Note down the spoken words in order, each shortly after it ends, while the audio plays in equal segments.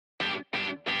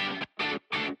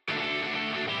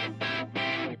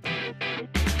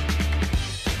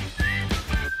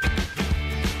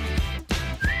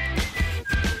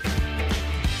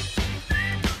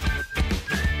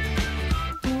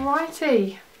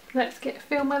righty. Let's get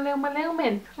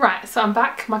filming. Right, so I'm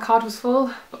back. My card was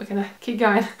full, but we're gonna keep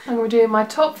going. I'm gonna be doing my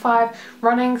top 5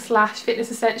 running /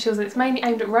 fitness essentials. It's mainly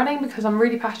aimed at running because I'm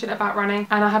really passionate about running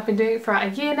and I have been doing it for about a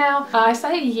year now. I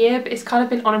say a year, but it's kind of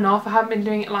been on and off. I haven't been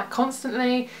doing it like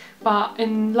constantly. But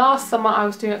in last summer I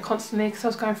was doing it constantly because I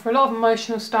was going through a lot of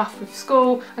emotional stuff with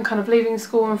school and kind of leaving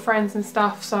school and friends and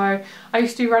stuff. So I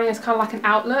used to do running as kind of like an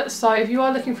outlet. So if you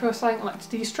are looking for something like to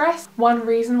de-stress, one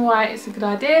reason why it's a good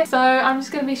idea. So I'm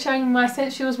just going to be showing you my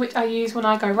essentials which I use when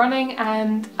I go running,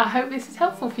 and I hope this is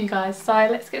helpful for you guys. So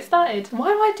let's get started. Why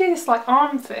do I do this like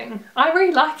arm thing? I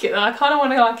really like it though. I kind of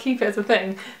want to like keep it as a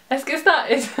thing. Let's get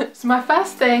started. So my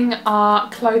first thing are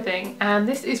clothing, and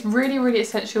this is really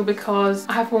essential because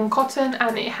I have worn cotton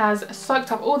and it has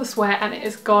soaked up all the sweat and it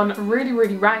has gone really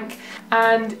rank,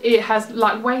 and it has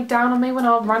like weighed down on me when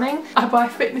I'm running. I buy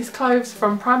fitness clothes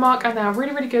from Primark and they are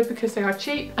really good because they are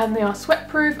cheap and they are sweat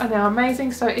proof and they are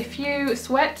amazing. So if you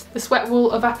sweat, the sweat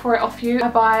will evaporate off you. I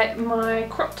buy my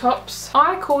crop tops.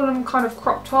 I call them kind of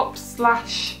crop tops /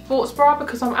 sports bra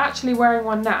because I'm actually wearing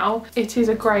one now. It is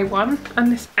a grey one,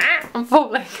 and this I'm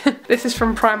falling. This is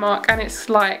from Primark and it's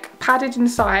like padded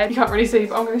inside. You can't really see,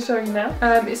 but I'm going to show you now.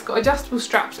 It's got adjustable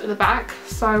straps at the back,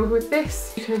 so with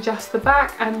this you can adjust the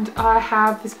back, and I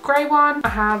have this grey one, I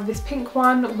have this pink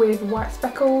one with white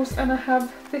speckles, and I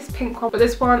have this pink one, but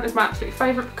this one is my absolute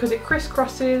favourite because it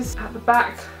crisscrosses at the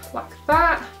back like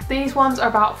that. These ones are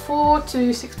about £4 to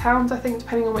 £6 I think,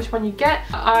 depending on which one you get.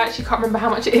 I actually can't remember how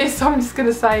much it is, so I'm just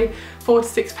gonna say £4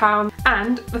 to £6.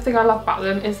 And the thing I love about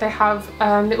them is they have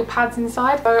little pads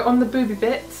inside, so on the booby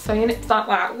bits, so your nips aren't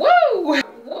like woo!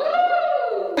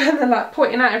 And they're like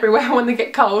pointing out everywhere when they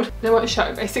get cold. They won't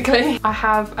show basically. I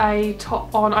have a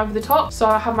top on over the top, so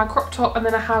I have my crop top and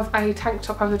then I have a tank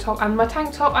top over the top, and my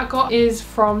tank top I got is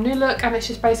from Newlook and it's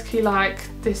just basically like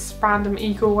this random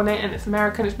eagle on it and it's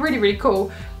American. It's really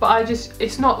cool, but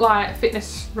it's not like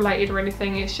fitness related or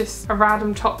anything, it's just a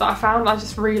random top that I found. I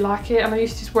just really like it and I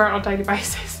used to just wear it on a daily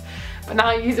basis. But now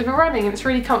I use it for running and it's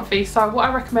really comfy, so what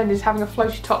I recommend is having a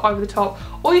floaty top over the top,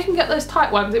 or you can get those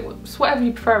tight ones, it's whatever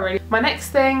you prefer really. My next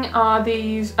thing are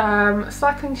these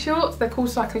cycling shorts. They're called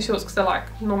cycling shorts because they're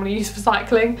like normally used for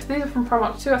cycling. So these are from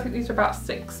Primark too. I think these are about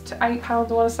 £6 to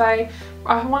 £8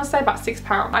 I want to say about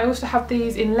 £6. I also have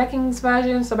these in leggings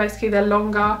version, so basically they're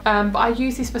longer, but I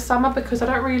use these for summer because I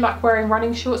don't really like wearing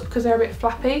running shorts because they're a bit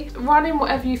flappy. Running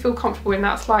whatever you feel comfortable in,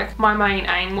 that's like my main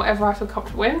aim, whatever I feel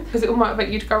comfortable in, because it will motivate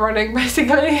you to go running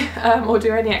basically, or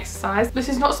do any exercise. This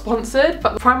is not sponsored,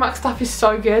 but the Primark stuff is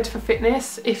so good for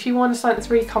fitness. If you want something that's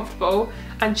really comfortable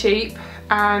and cheap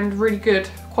and really good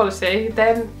quality,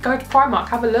 then go to Primark,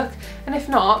 have a look. And if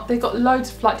not, they've got loads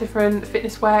of like different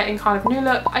fitness wear in kind of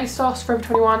Newlook, ASOS, Forever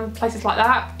 21, places like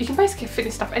that. You can basically get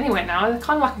fitness stuff anywhere now. They're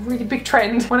kind of like a really big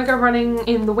trend. When I go running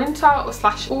in the winter or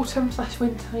autumn /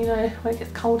 winter, you know, when it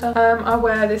gets colder, I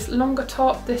wear this longer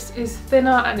top. This is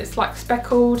thinner and it's like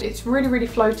speckled. It's really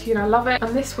floaty and I love it.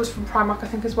 And this was from Primark I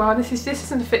think as well. And this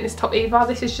isn't a fitness top either.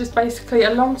 This is just basically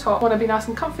a long top. I want to be nice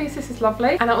and comfy, so this is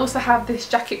lovely. And I also have this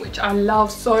jacket which I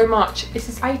love so much. This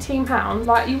is £18.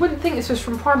 Like, you wouldn't think this was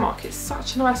from Primark. It's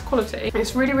such a nice quality.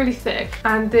 It's really thick,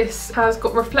 and this has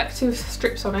got reflective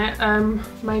strips on it,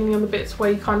 mainly on the bits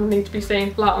where you kind of need to be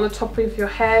seen, like on the top of your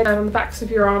head and on the backs of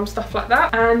your arms, stuff like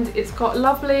that. And it's got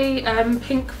lovely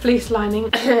pink fleece lining.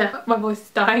 My voice is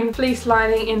dying. Fleece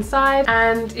lining inside,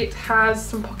 and it has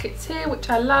some pockets here which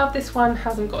I love. This one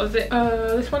hasn't got a zip.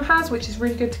 This one has, which is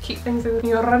really good to keep things in when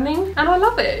you're running, and I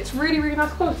love it. It's really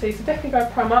nice quality, so definitely go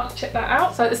to Primark, check that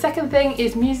out. So the second thing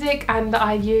is music, and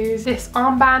I use this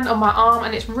armband on my arm,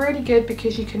 and it's really good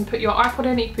because you can put your iPod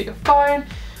in it, you can put your phone,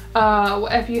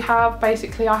 whatever you have.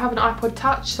 Basically I have an iPod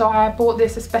Touch, so I bought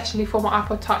this especially for my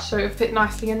iPod Touch so it would fit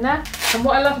nicely in there. And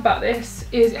what I love about this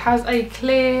is it has a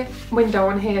clear window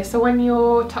on here, so when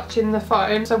you're touching the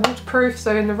phone, so waterproof,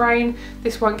 so in the rain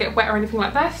this won't get wet or anything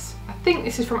like this. I think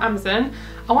this is from Amazon.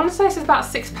 I want to say this is about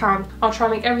 £6. I'll try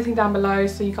and link everything down below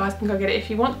so you guys can go get it if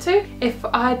you want to. If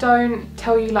I don't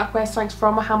tell you like where something's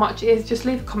from or how much it is, just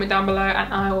leave a comment down below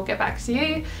and I will get back to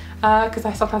you, because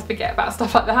I sometimes forget about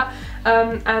stuff like that.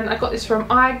 And I got this from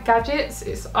iGadgets.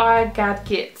 It's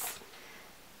iGadgets.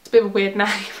 It's a bit of a weird name.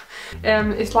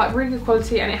 It's like really good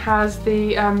quality, and it has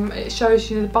the it shows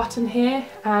you the button here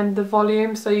and the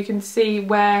volume, so you can see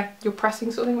where you're pressing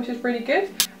sort of thing, which is really good.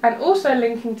 And also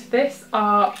linking to this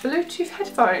are Bluetooth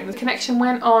headphones. The connection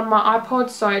went on my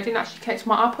iPod, so it didn't actually connect to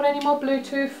my iPod anymore,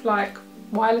 Bluetooth, like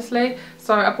wirelessly,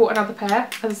 so I bought another pair,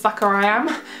 as a sucker I am,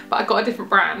 but I got a different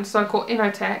brand, so I got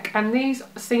Innotech, and these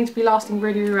seem to be lasting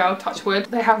really, really well, touch wood.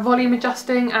 They have volume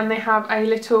adjusting and they have a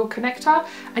little connector,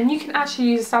 and you can actually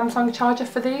use a Samsung charger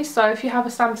for these, so if you have a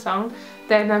Samsung,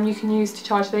 then you can use to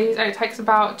charge these, and it takes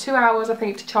about 2 hours I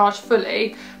think to charge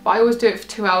fully, but I always do it for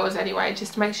 2 hours anyway,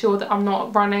 just to make sure that I'm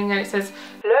not running and it says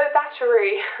low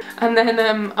battery, and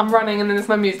then I'm running and then there's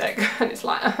no music, and it's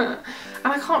like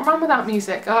and I can't run without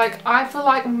music. Like, I feel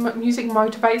like music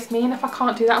motivates me, and if I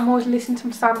can't do that, I'm always listening to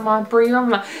the sound of my breathing. I'm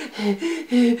like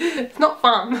it's not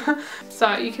fun.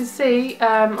 So you can see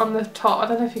on the top, I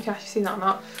don't know if you can actually see that or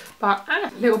not, but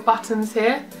little buttons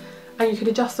here, and you can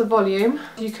adjust the volume.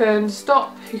 You can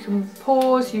stop, you can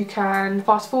pause, you can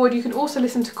fast forward, you can also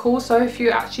listen to calls. So if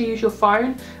you actually use your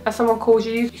phone and someone calls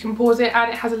you, you can pause it,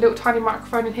 and it has a little tiny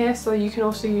microphone in here, so you can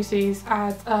also use these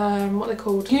as what they're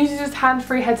called. Use it as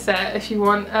hand-free headset if you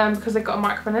want, because they've got a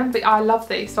microphone in, but I love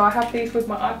these. So I have these with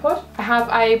my iPod. I have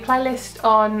a playlist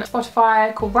on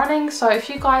Spotify called Running, so if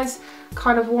you guys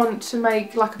kind of want to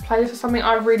make like a playlist or something,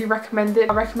 I really recommend it.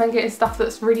 I recommend getting stuff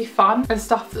that's really fun and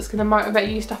stuff that's going to motivate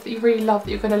you, stuff that you really love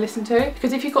that you're going to listen to,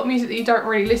 because if you've got music that you don't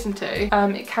really listen to,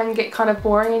 it can get kind of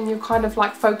boring and you're kind of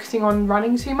like focusing on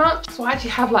running too much. So I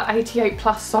actually have like 88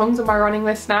 plus songs on my running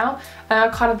list now, and I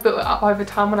kind of built it up over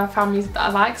time when I found music that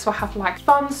I like. So I have like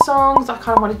fun songs I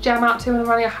kind of want to jam out to when I'm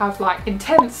running. I have like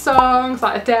intense songs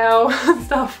like Adele and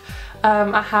stuff.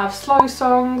 I have slow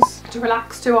songs to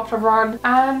relax to after a run,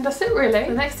 and that's it really.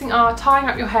 The next thing are tying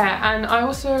up your hair, and I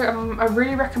also I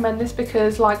really recommend this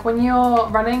because like when you're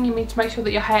running you need to make sure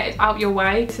that your hair is out your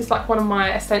way. This is like one of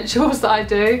my essentials that I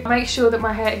do. I make sure that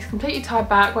my hair is completely tied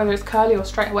back, whether it's curly or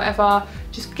straight or whatever.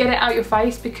 Just get it out your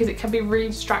face because it can be really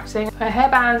distracting.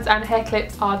 Hairbands and hair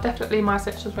clips are definitely my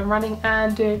essentials when running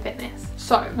and doing fitness.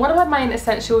 So one of my main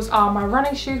essentials are my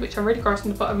running shoes, which are really gross on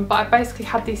the bottom, but I've basically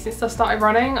had these since I started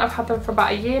running. I've had them for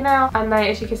about a year now, and they,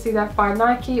 as you can see, they're by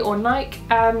Nike or Nike,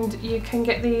 and you can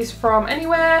get these from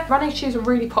anywhere. Running shoes are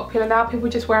really popular now. People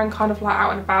just wearing kind of like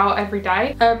out and about every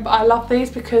day, but I love these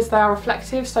because they are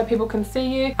reflective so people can see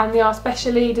you, and they are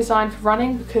specially designed for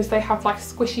running because they have like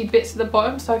squishy bits at the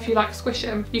bottom, so if you like squish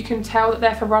them you can tell that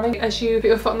they're for running. As you put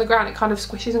your foot on the ground it kind of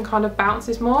squishes and kind of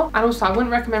bounces more. And also I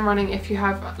wouldn't recommend running if you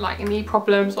have like knee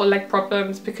problems or leg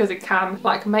problems, because it can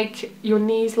like make your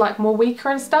knees like more weaker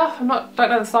and stuff. Don't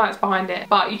know the science behind it,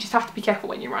 but you just have to be careful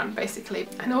when you run basically.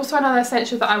 And also another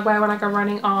essential that I wear when I go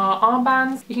running are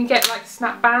armbands. You can get like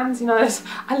snap bands, you know,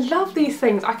 I love these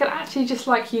things. I could actually just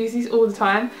like use these all the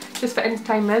time just for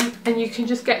entertainment, and you can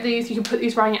just get these, you can put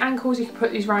these around your ankles, you can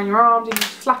put these around your arms, you can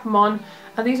just slap them on.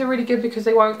 And these are really good because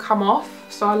they won't come off,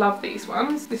 so I love these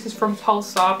ones. This is from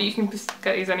Pulsar, but you can just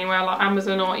get these anywhere like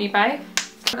Amazon or eBay.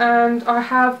 And I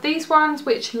have these ones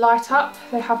which light up.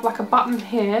 They have like a button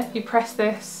here. You press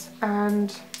this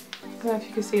and I don't know if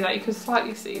you can see that. You can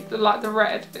slightly see the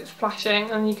red bits flashing,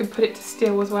 and you can put it to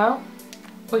still as well,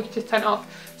 or you can just turn it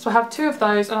off. So I have two of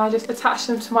those, and I just attach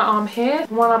them to my arm here.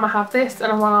 One arm I have this,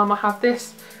 and on one arm I have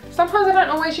this. Sometimes I don't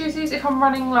always use these if I'm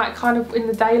running like kind of in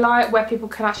the daylight where people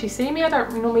can actually see me. I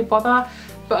don't normally bother,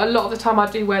 but a lot of the time I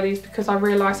do wear these because I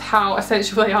realise how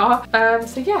essential they are.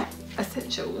 So yeah,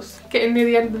 essentials. Getting near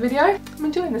the end of the video. I'm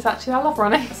enjoying this actually, I love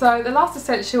running. So the last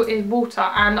essential is water,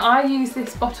 and I use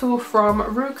this bottle from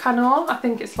Rue Canor. I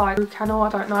think it's like Rue Canor, I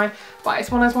don't know, but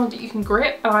it's one of those ones that you can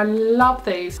grip, and I love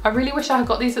these. I really wish I had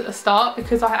got these at the start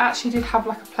because I actually did have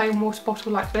like a plain water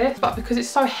bottle like this, but because it's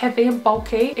so heavy and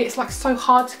bulky, it's like so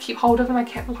hard to keep hold of, and I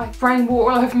kept like spraying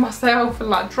water all over myself and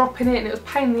like dropping it, and it was a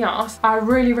pain in the ass. I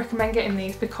really recommend getting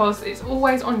these because it's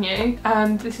always on you,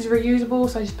 and this is reusable,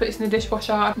 so I just put this in the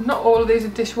dishwasher. Not all of these are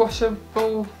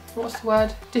dishwashable, what's the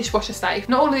word? Dishwasher safe.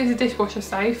 Not all of these are dishwasher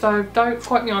safe, so don't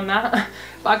quote me on that.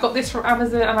 But I got this from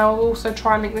Amazon, and I will also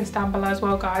try and link this down below as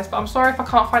well, guys. But I'm sorry if I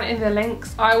can't find it in the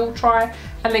links. I will try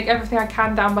and link everything I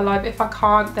can down below, but if I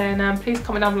can't, then please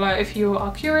comment down below if you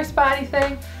are curious about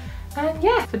anything. And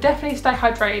yeah, so definitely stay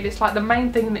hydrated. It's like the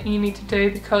main thing that you need to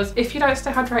do, because if you don't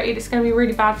stay hydrated, it's going to be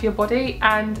really bad for your body,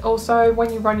 and also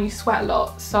when you run you sweat a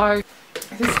lot, so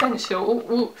it's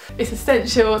essential. It's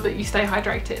essential that you stay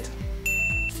hydrated.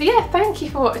 So yeah, thank you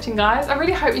for watching, guys. I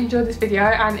really hope you enjoyed this video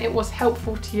and it was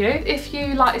helpful to you. If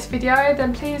you like this video,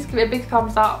 then please give it a big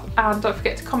thumbs up, and don't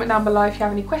forget to comment down below if you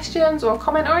have any questions or a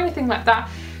comment or anything like that.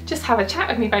 Just have a chat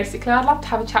with me basically. I'd love to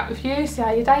have a chat with you, see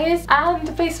how your day is,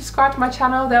 and please subscribe to my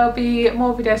channel. There'll be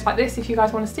more videos like this if you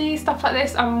guys want to see stuff like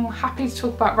this. I'm happy to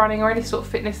talk about running or any sort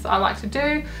of fitness that I like to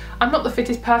do. I'm not the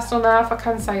fittest person on earth, I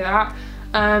can say that,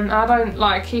 And I don't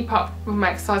like keep up with my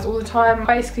exercise all the time. I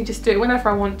basically just do it whenever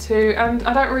I want to, and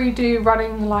I don't really do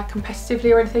running like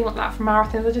competitively or anything like that for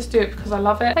marathons. I just do it because I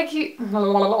love it.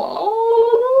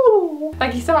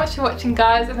 Thank you so much for watching,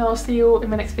 guys, and I'll see you all in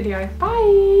my next video.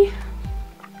 Bye.